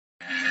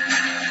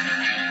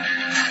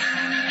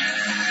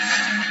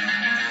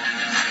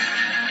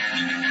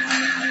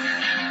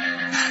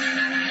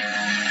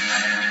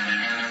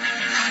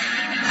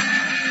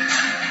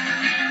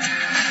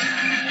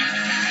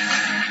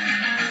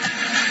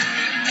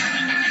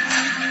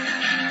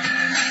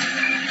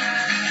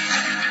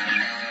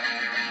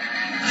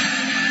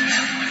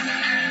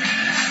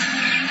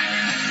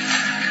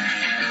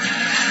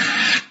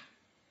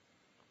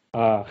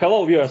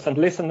Hello, viewers and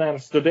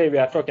listeners. Today we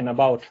are talking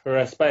about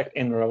respect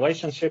in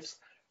relationships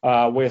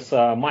with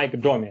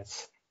Mike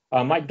Domitz.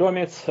 Mike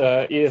Domitz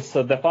is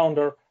the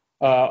founder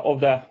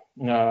of the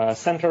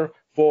Center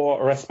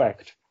for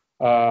Respect.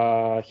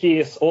 He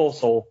is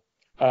also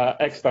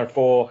expert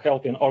for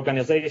helping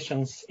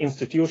organizations,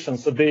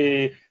 institutions,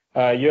 the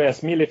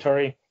U.S.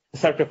 military,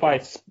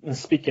 certified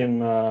speaking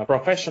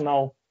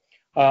professional,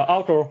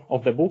 author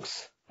of the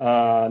books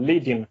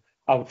Leading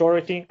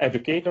Authority,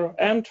 Educator,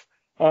 and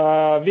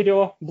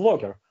video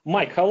blogger.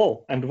 Mike,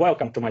 hello, and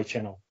welcome to my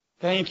channel.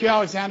 Thank you,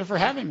 Alexander, for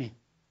having me.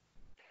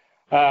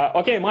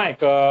 Okay,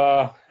 Mike,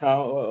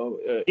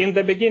 in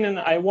the beginning,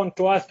 I want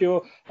to ask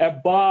you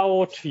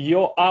about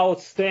your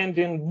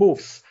outstanding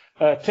books.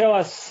 Tell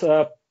us,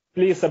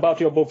 please,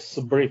 about your books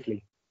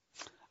briefly.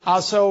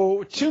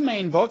 So two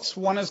main books.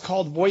 One is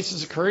called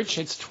Voices of Courage.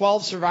 It's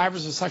 12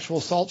 survivors of sexual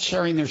assault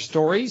sharing their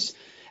stories.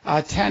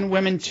 10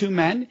 women, 2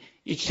 men.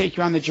 Each take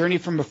you on the journey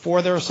from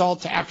before their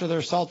assault to after their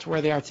assault to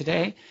where they are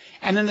today.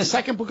 And then the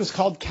second book is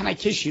called Can I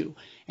Kiss You?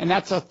 And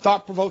that's a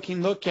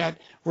thought-provoking look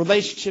at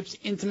relationships,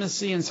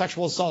 intimacy, and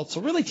sexual assault. So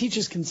it really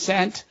teaches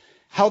consent,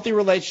 healthy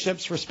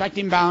relationships,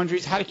 respecting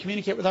boundaries, how to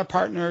communicate with our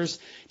partners,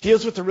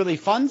 deals with the really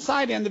fun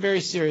side and the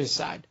very serious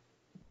side.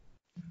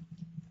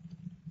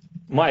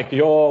 Mike,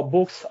 your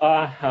books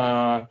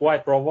are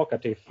quite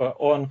provocative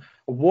on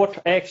what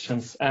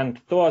actions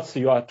and thoughts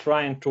you are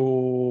trying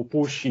to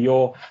push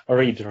your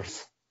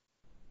readers.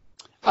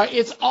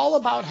 It's all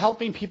about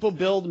helping people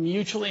build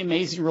mutually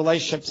amazing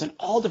relationships in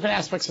all different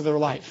aspects of their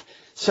life.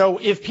 So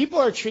if people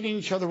are treating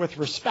each other with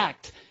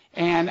respect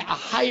and a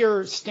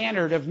higher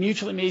standard of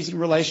mutually amazing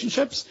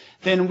relationships,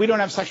 then we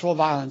don't have sexual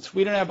violence.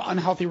 We don't have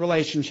unhealthy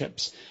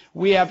relationships.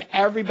 We have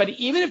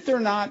everybody, even if they're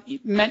not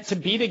meant to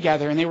be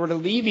together and they were to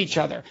leave each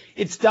other,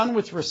 it's done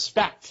with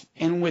respect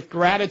and with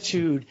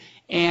gratitude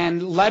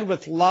and led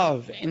with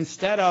love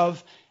instead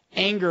of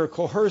anger,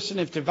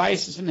 coercive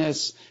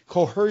divisiveness,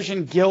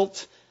 coercion,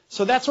 guilt.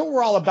 So that's what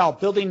we're all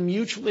about, building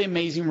mutually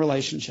amazing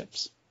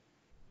relationships.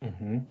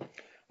 Mm-hmm.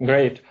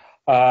 Great.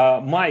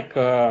 Mike,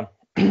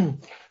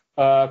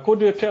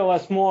 could you tell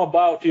us more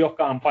about your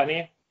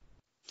company?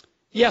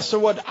 Yeah, so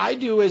what I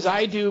do is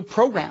I do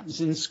programs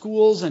in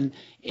schools and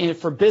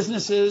for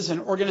businesses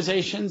and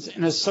organizations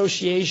and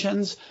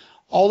associations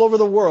all over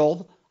the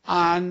world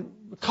on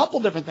a couple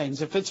different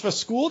things. If it's for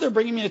school, they're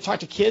bringing me to talk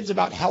to kids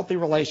about healthy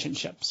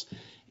relationships.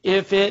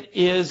 If it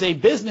is a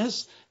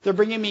business, they're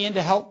bringing me in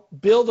to help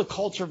build a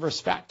culture of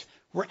respect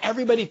where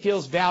everybody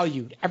feels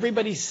valued,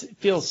 everybody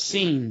feels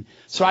seen.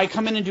 So I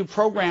come in and do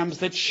programs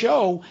that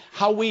show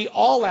how we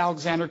all,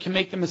 Alexander, can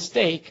make the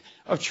mistake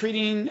of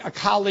treating a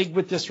colleague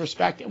with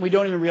disrespect and we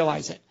don't even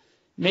realize it.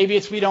 Maybe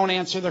it's we don't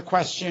answer the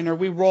question or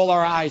we roll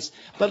our eyes,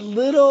 but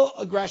little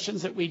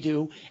aggressions that we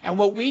do. And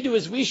what we do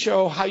is we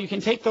show how you can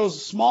take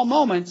those small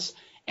moments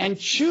and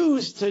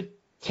choose to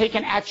take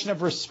an action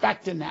of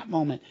respect in that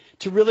moment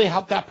to really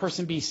help that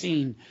person be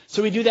seen.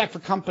 So we do that for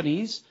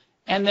companies.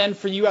 And then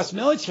for U.S.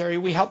 military,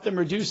 we help them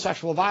reduce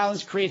sexual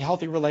violence, create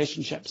healthy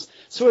relationships.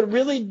 So it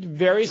really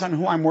varies on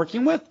who I'm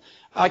working with.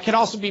 It can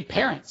also be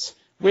parents.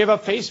 We have a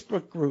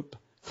Facebook group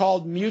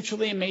called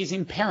Mutually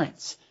Amazing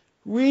Parents.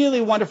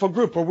 Really wonderful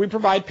group where we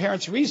provide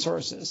parents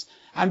resources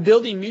on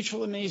building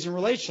mutually amazing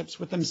relationships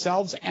with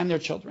themselves and their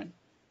children.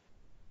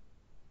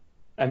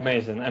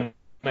 Amazing,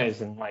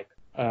 Mike.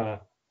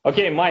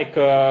 Okay, Mike,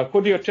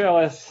 could you tell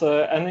us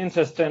an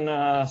interesting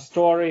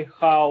story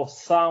how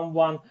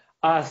someone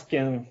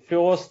asking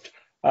first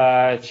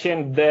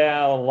changed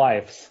their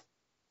lives?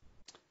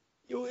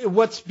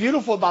 What's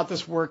beautiful about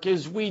this work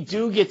is we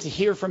do get to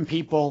hear from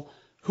people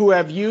who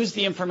have used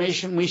the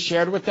information we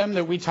shared with them,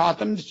 that we taught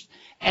them,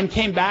 and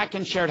came back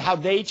and shared how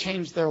they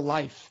changed their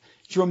life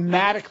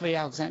dramatically,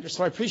 Alexander.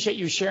 So I appreciate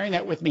you sharing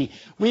that with me.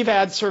 We've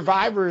had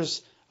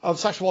survivors of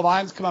sexual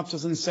violence come up to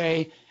us and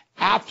say,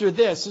 after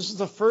this is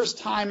the first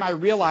time I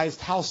realized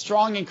how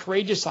strong and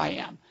courageous I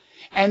am.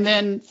 And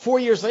then 4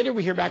 years later,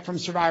 we hear back from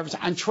survivors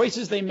on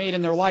choices they made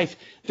in their life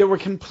that were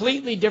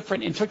completely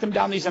different and took them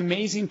down these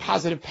amazing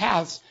positive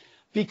paths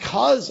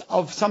because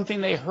of something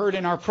they heard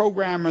in our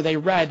program or they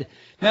read.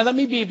 Now, let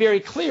me be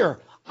very clear.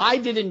 I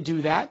didn't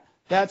do that.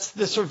 That's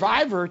the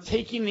survivor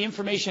taking the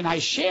information I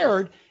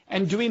shared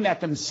and doing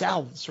that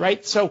themselves,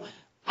 right? So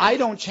I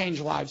don't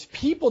change lives.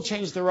 People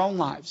change their own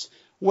lives.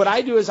 What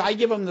I do is I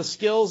give them the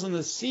skills and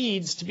the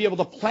seeds to be able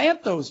to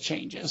plant those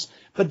changes,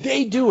 but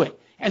they do it.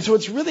 And so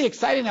it's really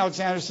exciting,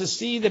 Alexander, to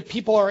see that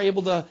people are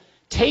able to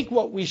take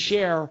what we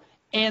share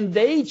and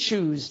they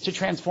choose to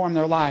transform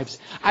their lives.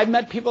 I've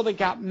met people that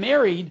got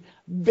married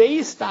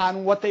based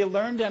on what they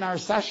learned in our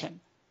session.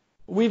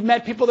 We've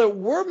met people that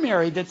were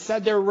married that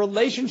said their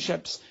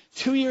relationships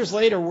 2 years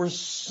later were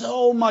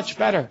so much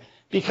better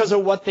because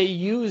of what they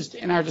used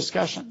in our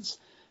discussions.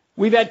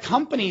 We've had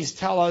companies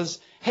tell us,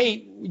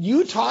 hey,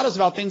 you taught us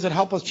about things that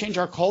help us change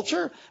our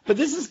culture, but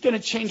this is going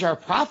to change our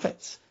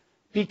profits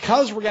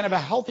because we're going to have a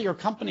healthier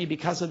company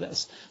because of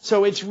this.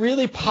 So it's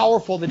really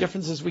powerful, the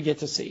differences we get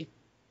to see.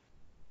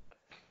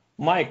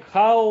 Mike,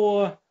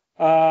 how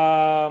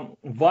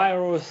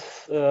virus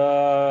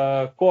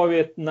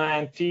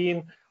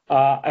COVID-19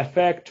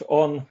 effect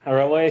on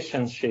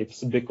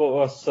relationships,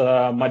 because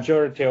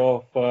majority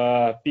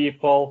of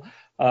people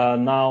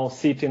now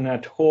sitting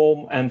at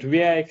home, and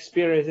we are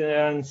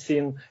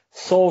experiencing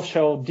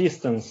social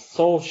distance,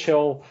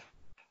 social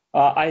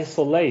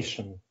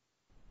isolation.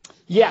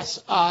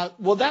 Yes,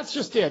 well, that's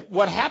just it.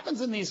 What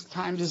happens in these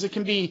times is it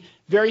can be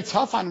very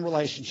tough on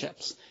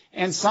relationships.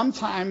 And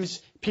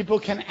sometimes people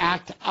can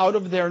act out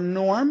of their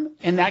norm,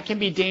 and that can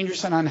be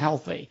dangerous and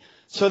unhealthy.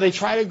 So they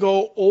try to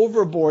go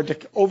overboard to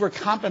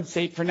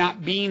overcompensate for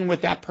not being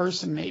with that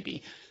person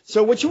maybe.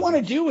 So what you want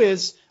to do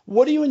is,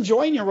 what do you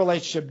enjoy in your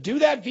relationship? Do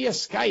that via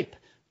Skype.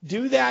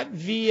 Do that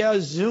via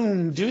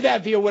Zoom. Do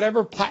that via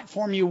whatever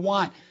platform you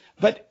want.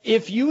 But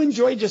if you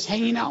enjoy just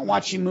hanging out and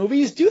watching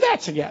movies, do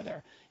that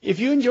together. If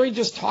you enjoy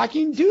just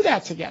talking, do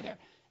that together.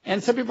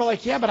 And some people are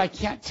like, yeah, but I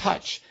can't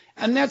touch.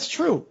 And that's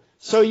true.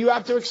 So you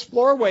have to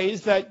explore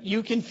ways that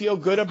you can feel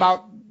good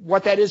about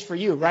what that is for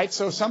you, right?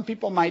 So some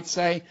people might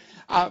say,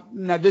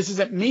 now this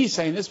isn't me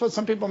saying this, but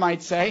some people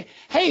might say,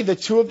 hey, the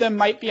two of them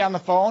might be on the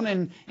phone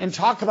and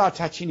talk about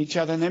touching each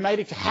other, and they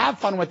might have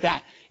fun with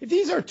that. If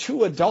these are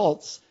two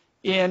adults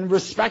in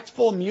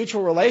respectful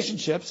mutual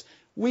relationships,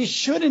 we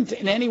shouldn't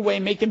in any way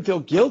make them feel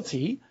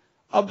guilty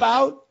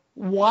about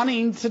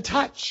wanting to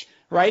touch,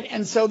 right?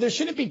 And so there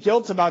shouldn't be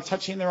guilt about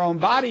touching their own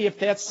body if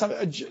that's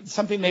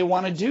something they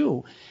want to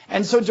do.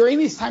 And so during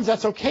these times,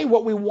 that's okay.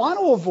 What we want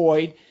to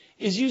avoid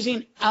is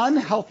using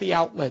unhealthy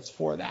outlets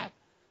for that.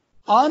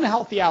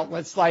 Unhealthy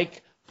outlets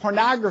like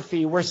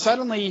pornography, where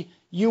suddenly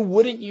you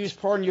wouldn't use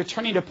porn, you're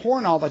turning to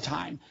porn all the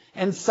time.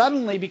 And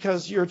suddenly,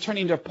 because you're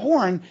turning to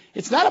porn,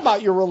 it's not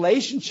about your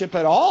relationship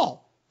at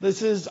all.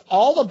 This is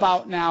all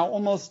about now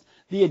almost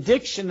the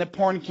addiction that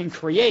porn can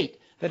create,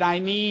 that I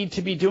need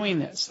to be doing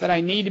this, that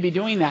I need to be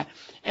doing that.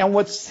 And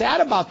what's sad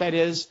about that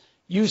is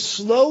you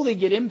slowly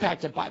get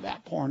impacted by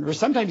that porn, or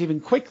sometimes even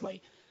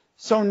quickly.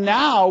 So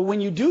now when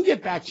you do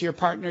get back to your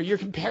partner, you're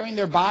comparing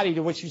their body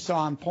to what you saw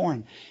on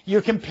porn.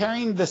 You're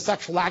comparing the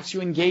sexual acts you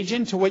engage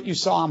in to what you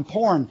saw on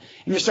porn. And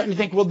you're starting to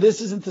think, well,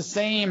 this isn't the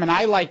same, and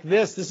I like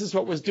this. This is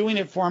what was doing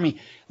it for me.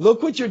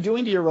 Look what you're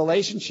doing to your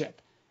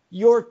relationship.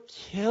 You're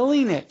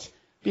killing it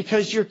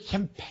because you're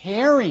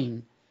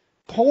comparing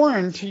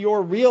porn to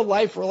your real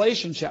life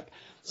relationship.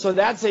 So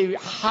that's a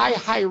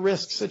high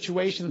risk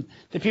situation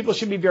that people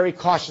should be very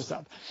cautious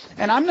of.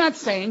 And I'm not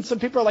saying, some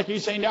people are like, you're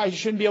saying, no, you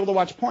shouldn't be able to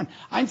watch porn.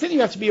 I'm saying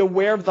you have to be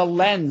aware of the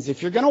lens.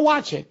 If you're going to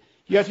watch it,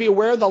 you have to be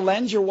aware of the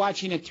lens you're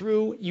watching it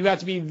through. You have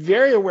to be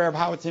very aware of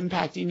how it's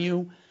impacting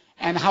you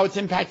and how it's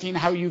impacting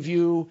how you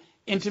view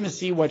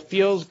intimacy, what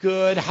feels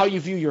good, how you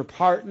view your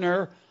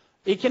partner.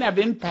 It can have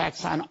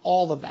impacts on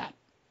all of that.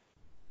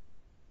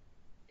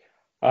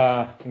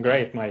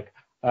 Great, Mike.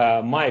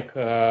 Mike,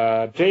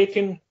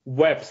 dating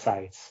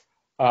websites,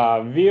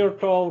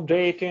 virtual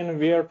dating,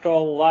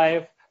 virtual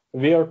life,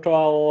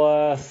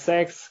 virtual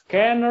sex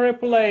can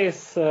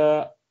replace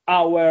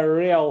our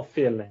real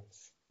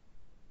feelings.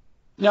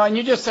 No, and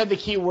you just said the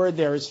key word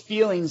there is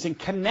feelings and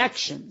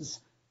connections,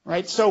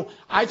 right? So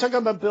I talk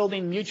about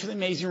building mutually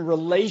amazing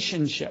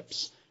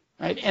relationships,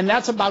 right? And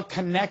that's about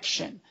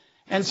connection.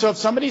 And so if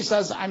somebody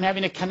says, I'm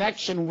having a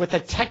connection with a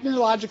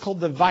technological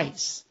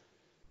device,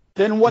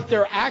 then what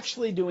they're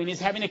actually doing is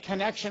having a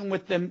connection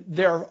with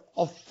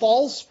a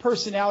false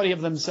personality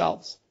of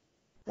themselves,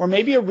 or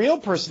maybe a real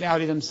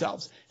personality of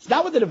themselves. It's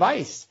not with the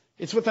device.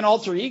 It's with an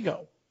alter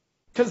ego,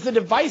 because the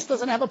device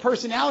doesn't have a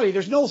personality.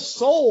 There's no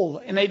soul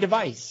in a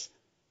device.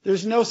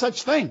 There's no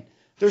such thing.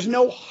 There's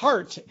no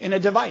heart in a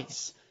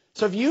device.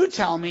 So if you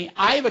tell me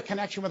I have a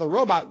connection with a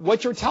robot,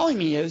 what you're telling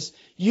me is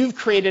you've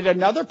created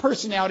another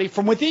personality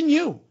from within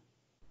you,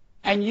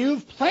 and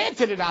you've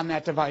planted it on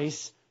that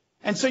device.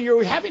 And so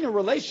you're having a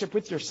relationship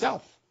with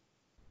yourself,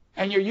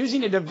 and you're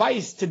using a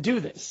device to do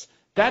this.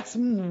 That's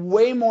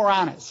way more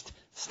honest.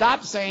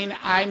 Stop saying,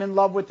 I'm in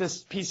love with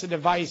this piece of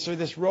device or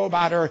this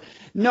robot, or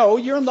no,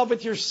 you're in love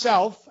with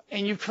yourself,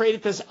 and you've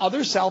created this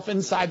other self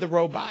inside the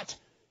robot,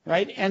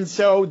 right? And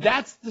so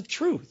that's the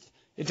truth.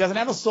 It doesn't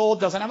have a soul,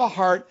 it doesn't have a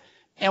heart,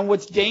 and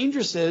what's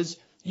dangerous is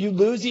you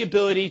lose the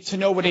ability to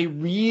know what a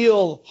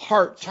real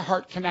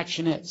heart-to-heart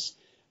connection is.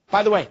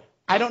 By the way,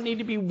 I don't need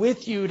to be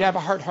with you to have a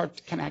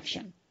heart-to-heart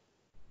connection.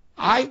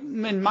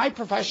 In my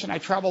profession, I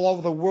travel all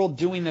over the world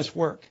doing this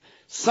work.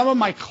 Some of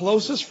my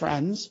closest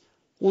friends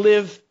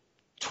live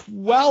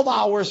 12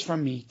 hours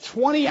from me,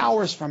 20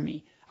 hours from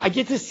me. I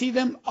get to see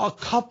them a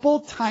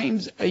couple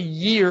times a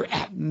year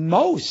at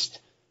most,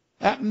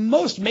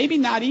 maybe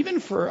not even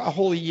for a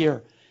whole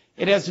year.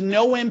 It has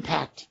no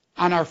impact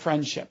on our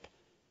friendship,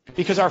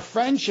 because our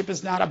friendship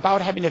is not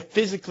about having to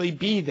physically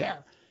be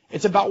there.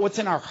 It's about what's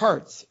in our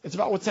hearts. It's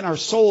about what's in our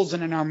souls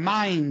and in our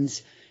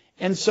minds.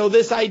 And so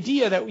this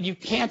idea that you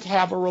can't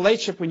have a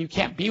relationship when you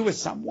can't be with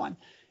someone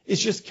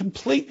is just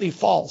completely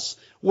false.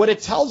 What it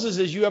tells us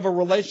is you have a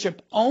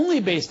relationship only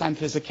based on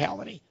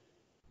physicality,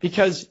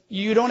 because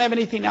you don't have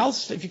anything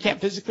else if you can't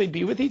physically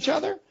be with each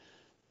other.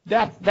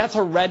 That's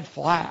a red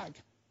flag.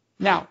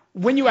 Now,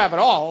 when you have it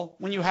all,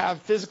 when you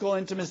have physical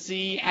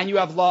intimacy and you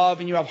have love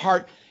and you have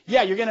heart,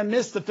 yeah, you're going to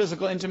miss the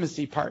physical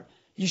intimacy part.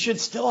 You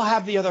should still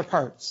have the other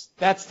parts.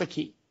 That's the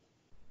key.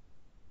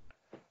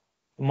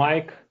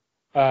 Mike,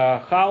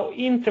 how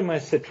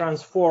intimacy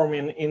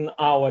transforming in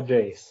our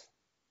days?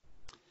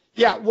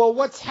 Yeah, well,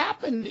 what's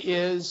happened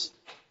is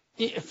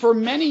for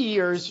many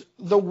years,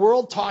 the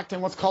world talked in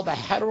what's called a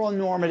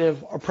heteronormative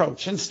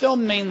approach, and still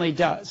mainly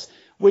does,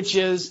 which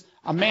is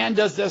a man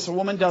does this, a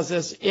woman does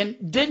this.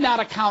 It did not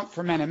account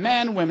for men and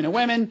men, women and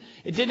women.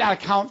 It did not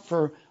account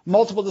for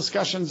multiple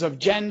discussions of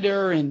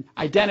gender and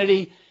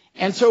identity.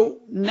 And so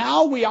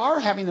now we are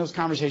having those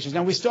conversations.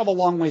 Now we still have a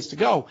long ways to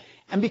go.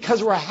 And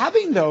because we're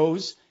having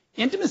those,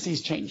 intimacy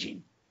is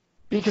changing.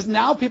 Because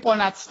now people are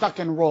not stuck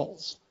in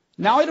roles.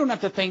 Now I don't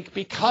have to think,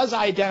 because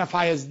I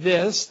identify as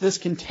this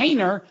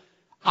container,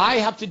 I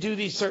have to do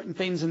these certain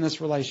things in this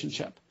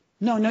relationship.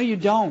 No, you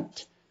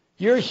don't.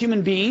 You're a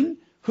human being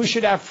who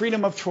should have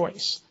freedom of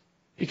choice,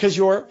 because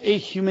you're a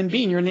human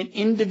being. You're an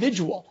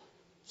individual.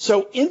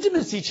 So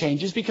intimacy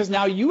changes because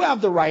now you have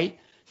the right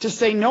to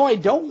say, no, I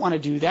don't want to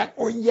do that,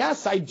 or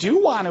yes, I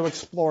do want to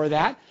explore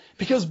that,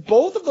 because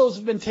both of those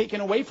have been taken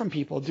away from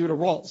people due to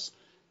roles.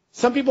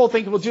 Some people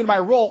think, well, due to my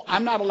role,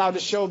 I'm not allowed to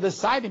show this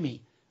side of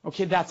me.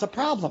 Okay, that's a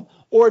problem.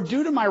 Or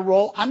due to my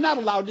role, I'm not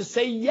allowed to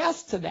say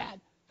yes to that.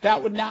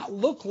 That would not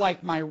look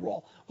like my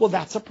role. Well,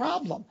 that's a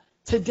problem.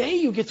 Today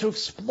you get to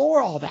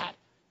explore all that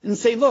and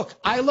say, look,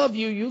 I love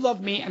you, you love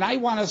me, and I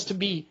want us to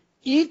be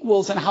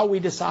equals in how we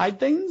decide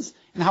things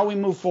and how we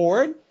move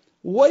forward.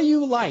 What do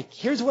you like?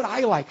 Here's what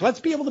I like.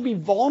 Let's be able to be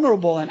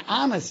vulnerable and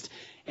honest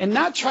and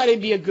not try to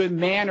be a good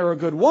man or a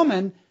good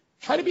woman.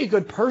 Try to be a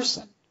good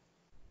person,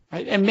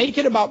 right? And make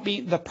it about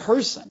being the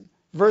person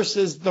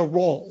versus the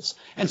roles.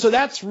 And so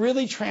that's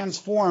really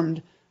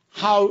transformed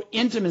how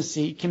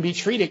intimacy can be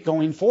treated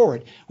going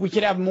forward. We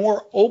could have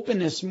more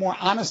openness, more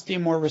honesty,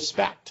 more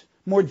respect,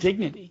 more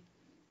dignity.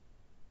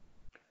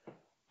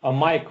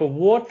 Mike,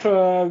 what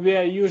we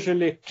are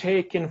usually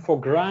taking for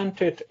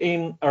granted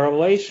in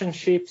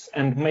relationships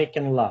and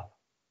making love?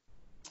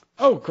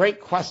 Oh, great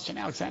question,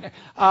 Alexander.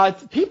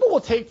 People will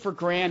take for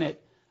granted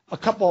a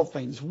couple of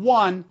things.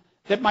 One,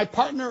 that my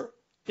partner,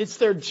 it's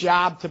their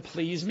job to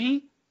please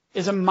me,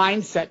 is a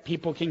mindset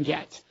people can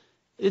get.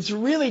 It's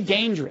really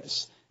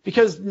dangerous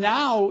because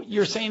now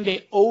you're saying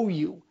they owe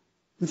you.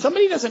 And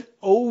somebody doesn't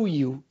owe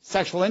you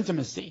sexual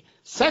intimacy.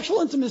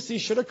 Sexual intimacy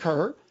should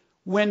occur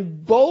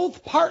when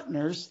both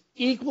partners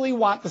equally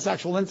want the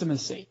sexual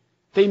intimacy.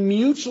 They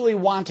mutually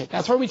want it.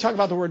 That's why we talk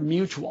about the word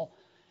mutual.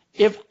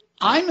 If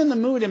I'm in the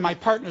mood and my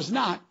partner's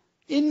not,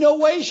 in no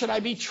way should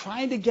I be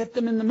trying to get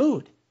them in the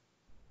mood.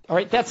 All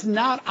right, that's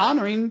not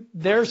honoring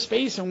their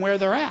space and where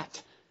they're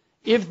at.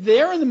 If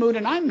they're in the mood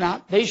and I'm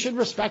not, they should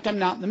respect I'm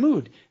not in the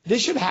mood.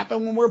 This should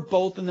happen when we're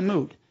both in the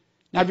mood.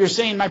 Now, if you're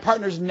saying my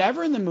partner's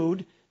never in the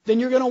mood, then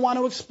you're going to want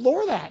to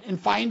explore that and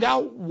find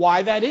out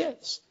why that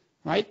is,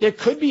 right? There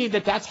could be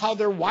that that's how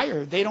they're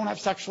wired. They don't have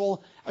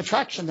sexual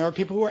attraction. There are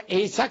people who are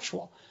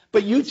asexual.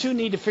 But you two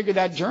need to figure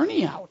that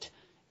journey out.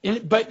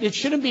 But it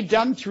shouldn't be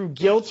done through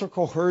guilt or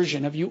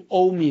coercion of you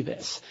owe me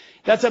this.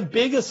 That's a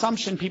big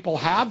assumption people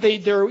have.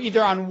 They're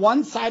either on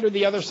one side or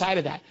the other side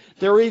of that.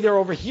 They're either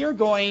over here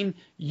going,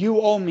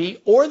 you owe me,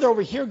 or they're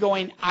over here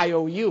going, I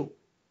owe you.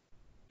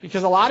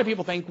 Because a lot of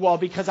people think, well,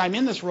 because I'm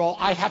in this role,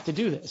 I have to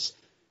do this.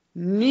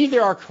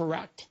 Neither are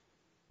correct.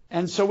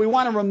 And so we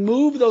want to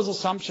remove those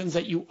assumptions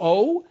that you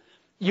owe.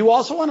 You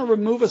also want to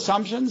remove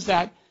assumptions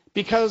that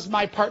because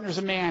my partner's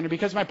a man or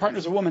because my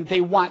partner's a woman, they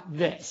want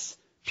this,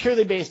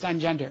 purely based on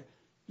gender.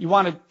 You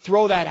want to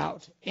throw that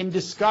out and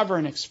discover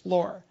and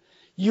explore.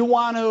 You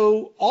want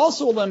to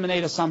also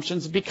eliminate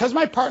assumptions because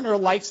my partner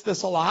likes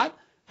this a lot,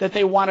 that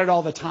they want it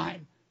all the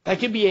time. That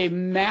could be a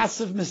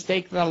massive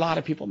mistake that a lot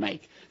of people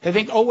make. They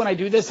think, oh, when I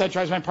do this, that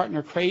drives my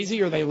partner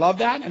crazy, or they love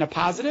that in a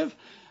positive.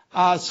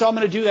 So I'm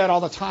going to do that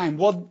all the time.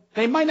 Well,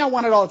 they might not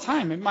want it all the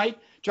time. It might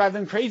drive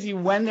them crazy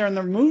when they're in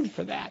the mood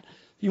for that.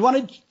 You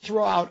want to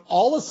throw out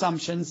all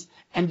assumptions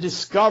and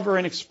discover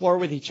and explore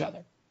with each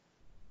other.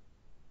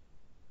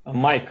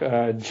 Mike,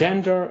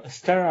 gender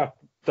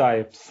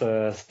stereotypes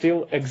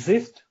still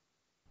exist?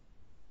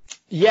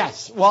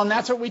 Yes. Well, and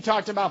that's what we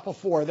talked about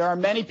before. There are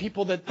many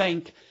people that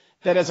think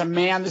that as a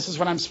man, this is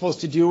what I'm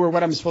supposed to do or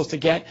what I'm supposed to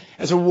get.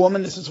 As a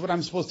woman, this is what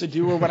I'm supposed to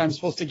do or what I'm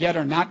supposed to get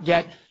or not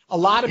get. A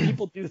lot of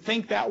people do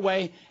think that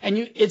way. And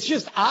it's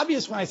just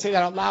obvious when I say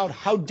that out loud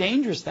how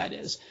dangerous that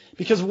is.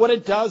 Because what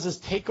it does is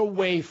take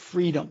away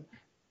freedom.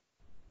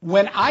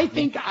 When I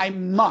think I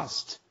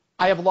must,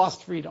 I have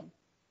lost freedom.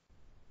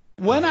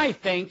 When I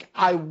think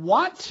I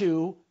want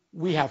to,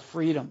 we have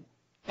freedom.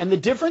 And the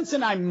difference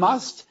in I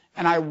must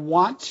and I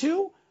want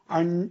to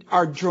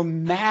are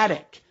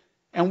dramatic.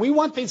 And we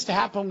want things to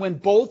happen when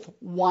both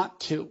want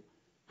to,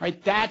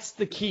 right? That's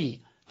the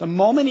key. The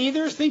moment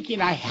either is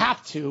thinking I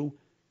have to,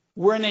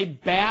 we're in a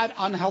bad,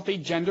 unhealthy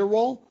gender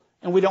role,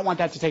 and we don't want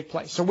that to take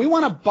place. So we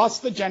want to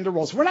bust the gender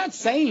roles. We're not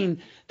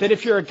saying that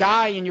if you're a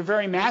guy and you're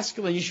very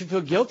masculine, you should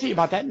feel guilty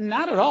about that.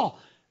 Not at all.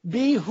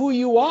 Be who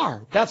you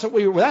are. That's what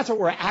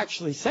we're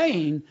actually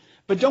saying.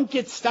 But don't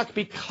get stuck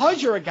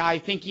because you're a guy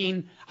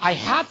thinking, I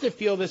have to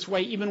feel this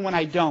way even when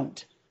I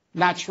don't.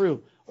 Not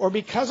true. Or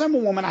because I'm a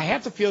woman, I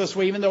have to feel this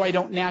way even though I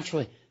don't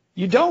naturally.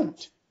 You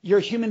don't. You're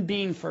a human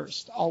being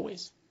first,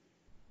 always.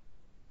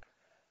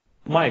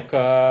 Mike,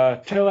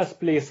 tell us,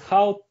 please,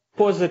 how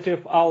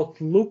positive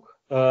outlook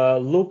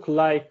look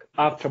like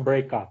after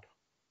breakup?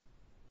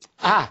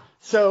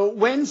 So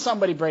when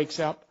somebody breaks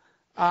up,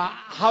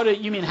 how to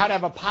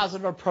have a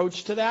positive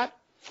approach to that?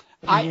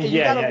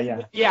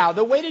 Yeah,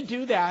 the way to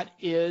do that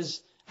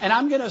is, and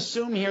I'm going to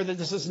assume here that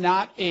this is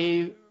not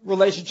a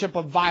relationship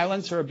of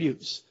violence or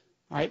abuse,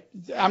 right?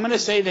 I'm going to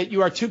say that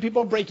you are two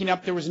people breaking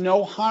up. There was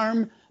no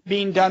harm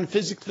being done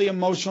physically,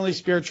 emotionally,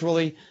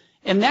 spiritually.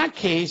 In that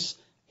case,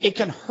 it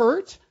can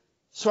hurt.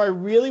 So I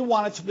really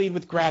wanted to lead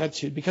with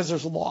gratitude because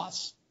there's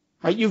loss,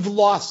 right? You've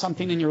lost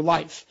something in your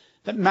life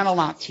that meant a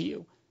lot to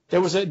you.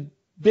 There was a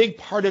big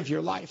part of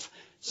your life.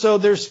 So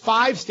there's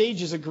 5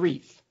 stages of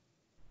grief,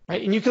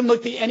 right? And you can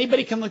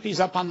anybody can look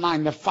these up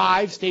online, the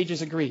 5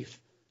 stages of grief.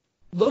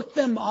 Look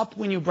them up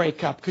when you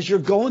break up because you're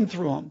going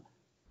through them.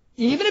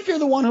 Even if you're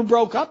the one who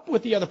broke up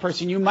with the other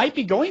person, you might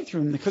be going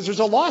through them because there's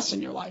a loss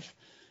in your life,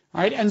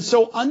 right? And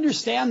so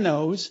understand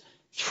those.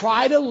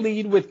 Try to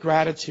lead with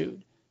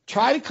gratitude.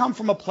 Try to come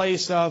from a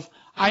place of,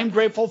 I'm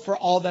grateful for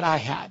all that I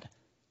had,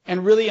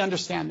 and really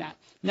understand that.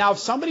 Now, if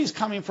somebody's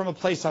coming from a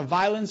place of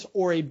violence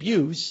or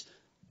abuse,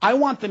 I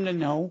want them to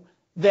know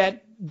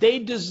that they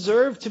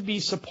deserve to be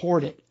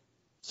supported.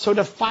 So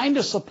to find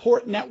a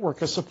support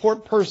network, a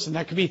support person,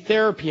 that could be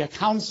therapy, a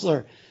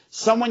counselor,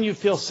 someone you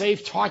feel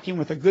safe talking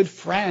with, a good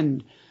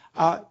friend,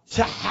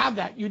 to have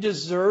that. You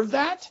deserve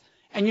that,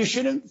 and you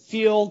shouldn't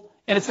feel,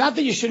 and it's not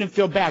that you shouldn't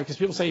feel bad, because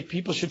people say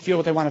people should feel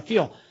what they want to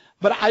feel,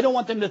 but I don't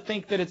want them to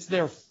think that it's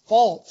their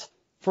fault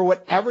for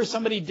whatever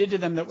somebody did to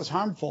them that was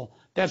harmful.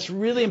 That's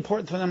really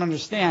important for them to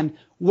understand.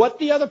 What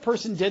the other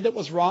person did that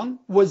was wrong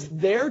was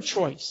their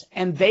choice,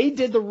 and they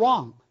did the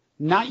wrong,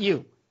 not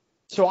you.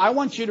 So I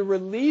want you to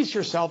release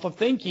yourself of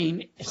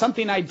thinking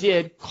something I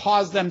did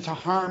caused them to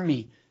harm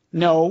me.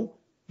 No,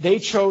 they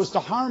chose to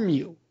harm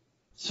you.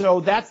 So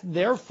that's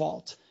their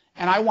fault.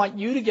 And I want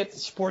you to get the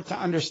support to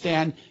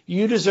understand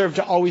you deserve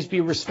to always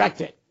be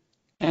respected.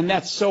 And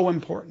that's so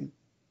important.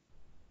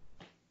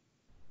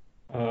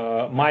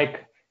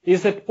 Mike,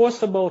 is it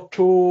possible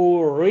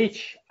to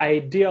reach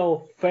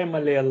ideal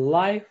family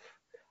life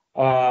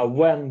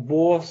when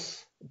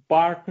both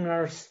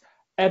partners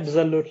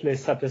absolutely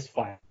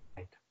satisfied?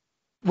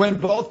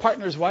 When both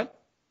partners what?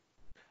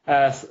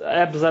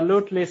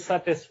 Absolutely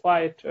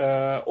satisfied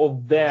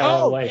of their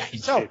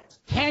relationship. So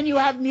can you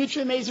have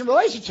mutually amazing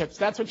relationships?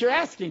 That's what you're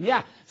asking.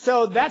 Yeah.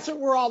 So that's what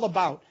we're all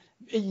about.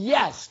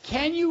 Yes.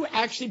 Can you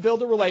actually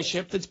build a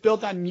relationship that's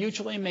built on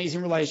mutually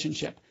amazing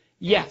relationship?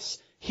 Yes.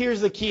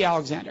 Here's the key,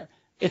 Alexander.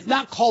 It's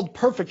not called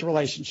perfect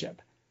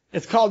relationship.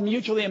 It's called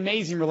mutually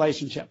amazing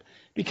relationship.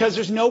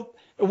 Because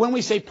when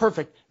we say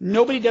perfect,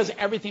 nobody does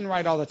everything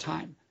right all the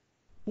time.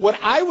 What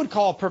I would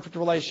call a perfect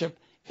relationship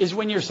is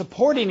when you're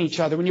supporting each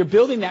other, when you're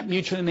building that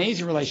mutually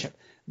amazing relationship.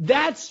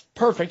 That's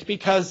perfect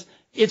because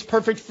it's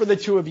perfect for the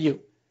two of you.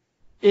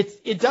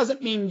 It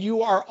doesn't mean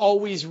you are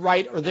always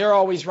right or they're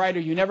always right or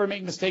you never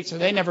make mistakes or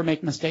they never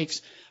make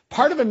mistakes.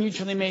 Part of a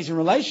mutually amazing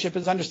relationship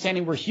is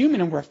understanding we're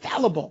human and we're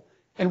fallible.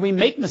 And we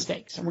make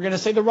mistakes, and we're going to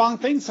say the wrong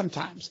thing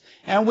sometimes.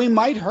 And we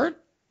might hurt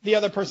the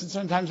other person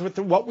sometimes with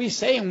what we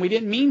say, and we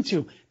didn't mean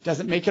to.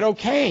 Doesn't make it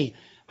okay.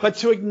 But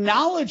to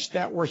acknowledge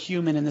that we're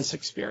human in this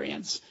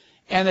experience,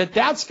 and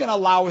that's going to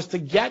allow us to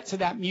get to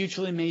that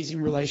mutually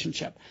amazing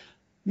relationship.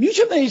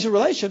 Mutually amazing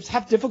relationships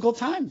have difficult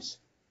times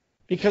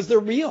because they're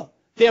real.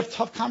 They have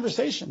tough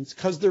conversations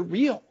because they're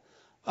real.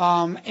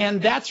 And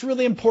that's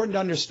really important to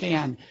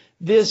understand.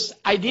 This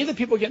idea that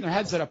people get in their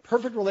heads that a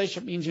perfect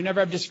relationship means you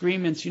never have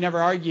disagreements, you never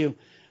argue,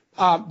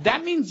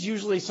 that means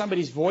usually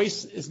somebody's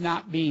voice is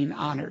not being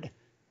honored.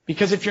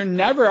 Because if you're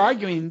never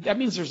arguing, that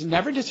means there's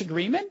never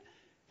disagreement.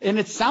 And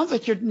it sounds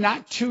like you're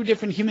not two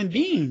different human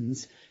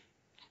beings.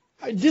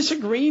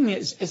 Disagreeing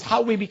is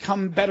how we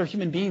become better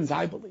human beings,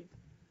 I believe.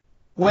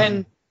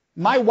 When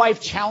my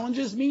wife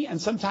challenges me,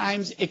 and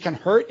sometimes it can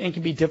hurt and it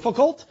can be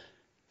difficult,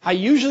 I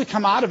usually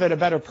come out of it a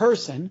better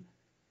person.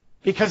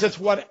 Because it's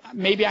what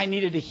maybe I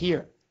needed to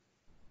hear,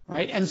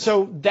 right? And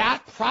so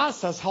that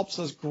process helps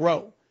us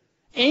grow.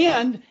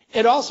 And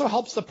it also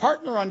helps the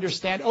partner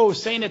understand,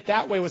 saying it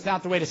that way was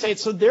not the way to say it.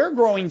 So they're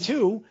growing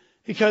too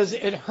because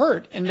it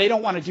hurt and they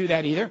don't want to do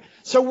that either.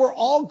 So we're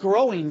all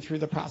growing through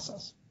the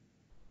process.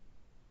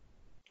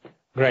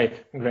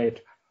 Great.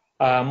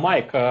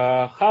 Mike,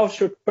 how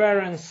should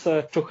parents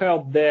to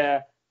help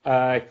their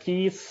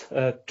kids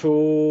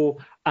to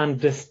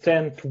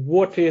understand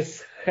what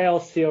is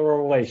healthy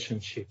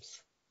relationships?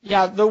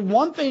 Yeah, the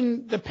one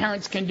thing the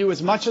parents can do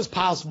as much as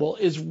possible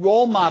is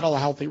role model a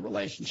healthy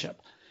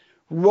relationship.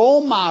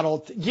 Role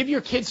model, give your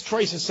kids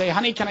choices. Say,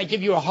 honey, can I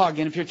give you a hug?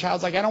 And if your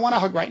child's like, I don't want a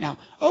hug right now.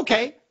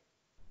 Okay.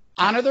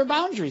 Honor their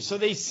boundaries so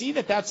they see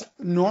that that's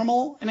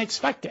normal and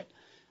expected.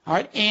 All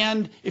right.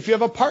 And if you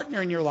have a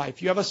partner in your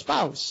life, you have a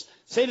spouse,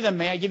 say to them,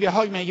 may I give you a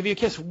hug? May I give you a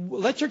kiss?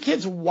 Let your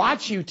kids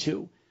watch you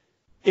two.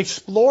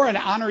 Explore and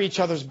honor each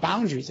other's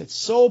boundaries. It's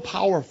so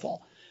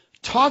powerful.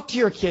 Talk to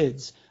your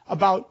kids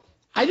about,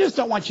 I just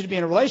don't want you to be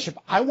in a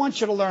relationship. I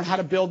want you to learn how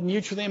to build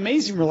mutually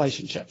amazing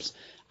relationships.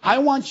 I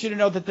want you to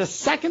know that the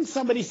second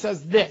somebody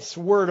says this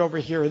word over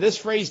here, or this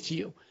phrase to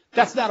you,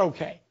 that's not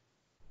okay.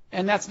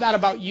 And that's not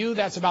about you,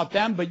 that's about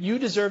them, but you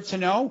deserve to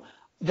know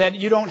that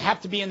you don't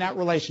have to be in that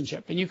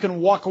relationship and you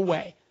can walk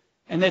away.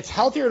 And it's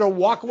healthier to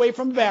walk away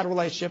from a bad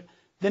relationship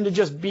than to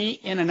just be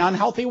in an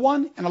unhealthy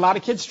one. And a lot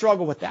of kids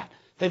struggle with that.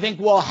 They think,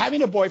 well,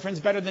 having a boyfriend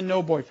is better than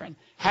no boyfriend.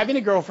 Having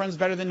a girlfriend is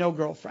better than no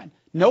girlfriend.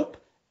 Nope.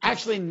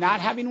 Actually, not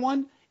having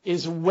one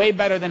is way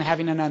better than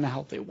having an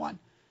unhealthy one.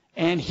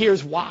 And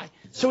here's why.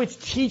 So it's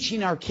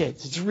teaching our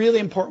kids. It's really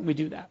important we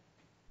do that.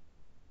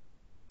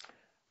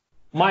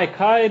 Mike,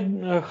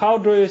 how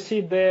do you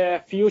see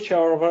the future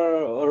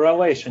of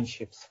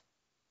relationships?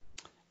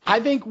 I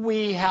think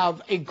we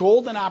have a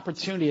golden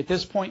opportunity at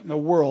this point in the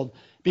world,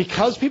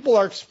 because people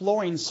are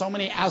exploring so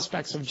many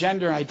aspects of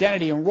gender,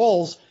 identity, and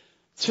roles,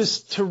 to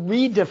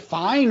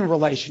redefine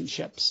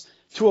relationships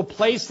to a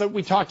place that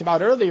we talked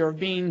about earlier of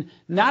being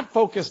not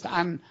focused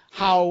on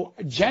how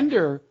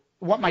gender,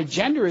 what my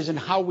gender is and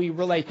how we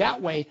relate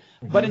that way,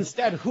 but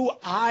instead who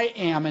I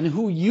am and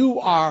who you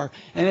are,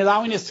 and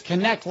allowing us to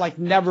connect like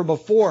never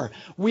before.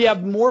 We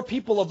have more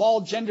people of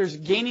all genders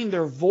gaining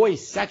their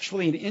voice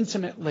sexually and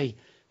intimately.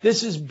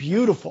 This is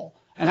beautiful.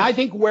 And I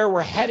think where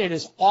we're headed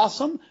is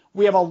awesome.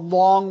 We have a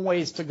long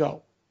ways to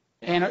go.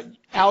 And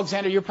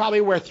Alexander, you're probably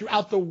aware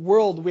throughout the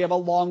world we have a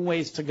long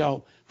ways to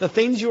go. The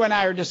things you and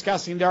I are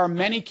discussing, there are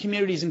many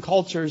communities and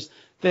cultures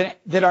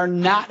that are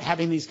not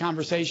having these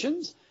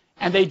conversations,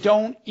 and they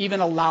don't even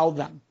allow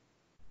them.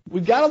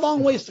 We've got a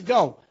long ways to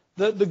go.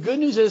 The good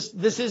news is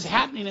this is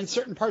happening in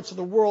certain parts of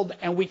the world,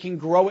 and we can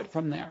grow it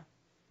from there.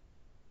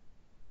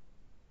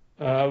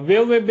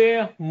 Will we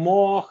be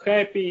more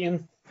happy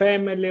in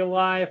family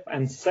life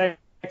and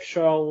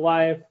sexual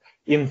life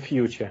in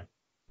future?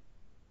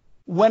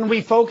 When we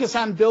focus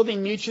on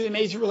building mutually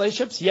amazing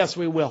relationships, yes,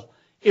 we will.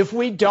 If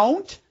we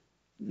don't,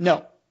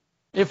 no.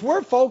 If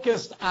we're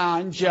focused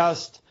on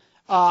just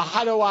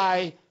how do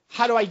I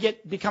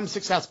become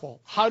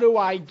successful? How do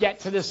I get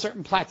to this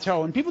certain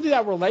plateau? And people do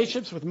that with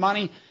relationships, with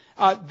money.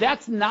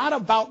 That's not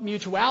about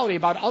mutuality,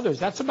 about others.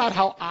 That's about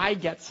how I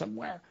get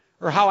somewhere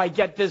or how I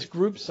get this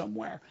group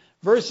somewhere.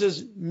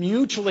 Versus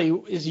mutually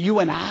is you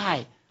and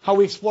I, how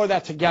we explore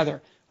that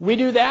together. We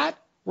do that,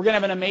 we're going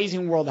to have an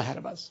amazing world ahead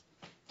of us.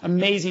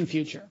 Amazing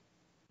future.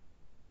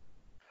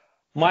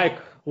 Mike,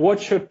 what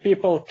should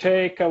people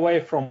take away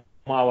from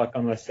our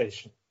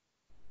conversation?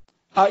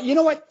 You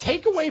know what?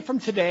 Take away from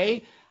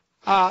today,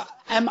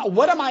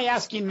 what am I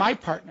asking my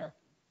partner?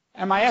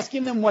 Am I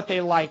asking them what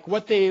they like,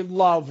 what they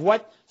love,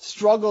 what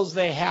struggles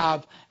they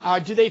have?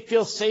 Do they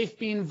feel safe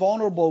being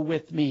vulnerable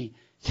with me?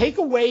 Take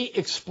away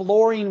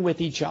exploring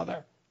with each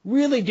other.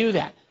 Really do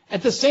that.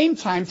 At the same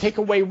time, take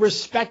away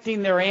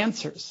respecting their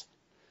answers.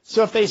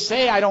 So if they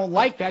say, I don't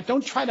like that,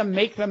 don't try to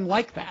make them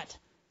like that.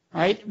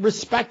 Right?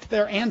 Respect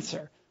their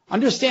answer.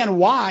 Understand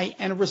why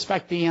and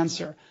respect the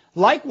answer.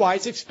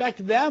 Likewise,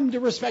 expect them to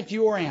respect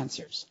your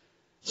answers.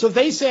 So if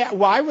they say,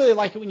 well, I really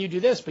like it when you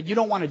do this, but you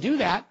don't want to do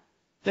that,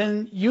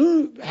 then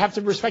you have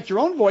to respect your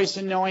own voice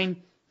in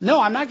knowing,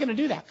 no, I'm not going to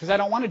do that because I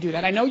don't want to do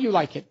that. I know you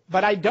like it,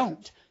 but I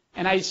don't.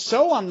 And I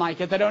so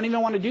unlike it that I don't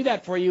even want to do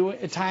that for you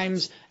at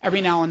times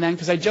every now and then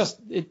because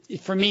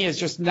it for me is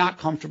just not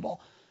comfortable.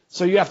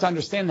 So you have to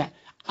understand that.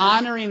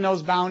 Honoring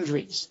those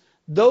boundaries.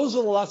 Those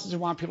are the lessons we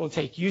want people to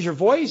take. Use your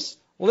voice,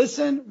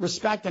 listen,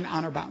 respect, and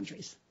honor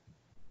boundaries.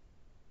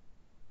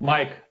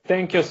 Mike,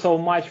 thank you so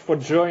much for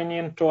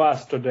joining to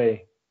us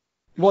today.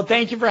 Well,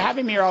 thank you for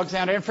having me,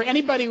 Alexander. And for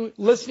anybody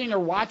listening or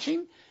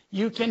watching,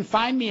 you can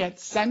find me at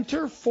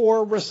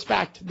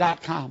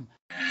centerforrespect.com.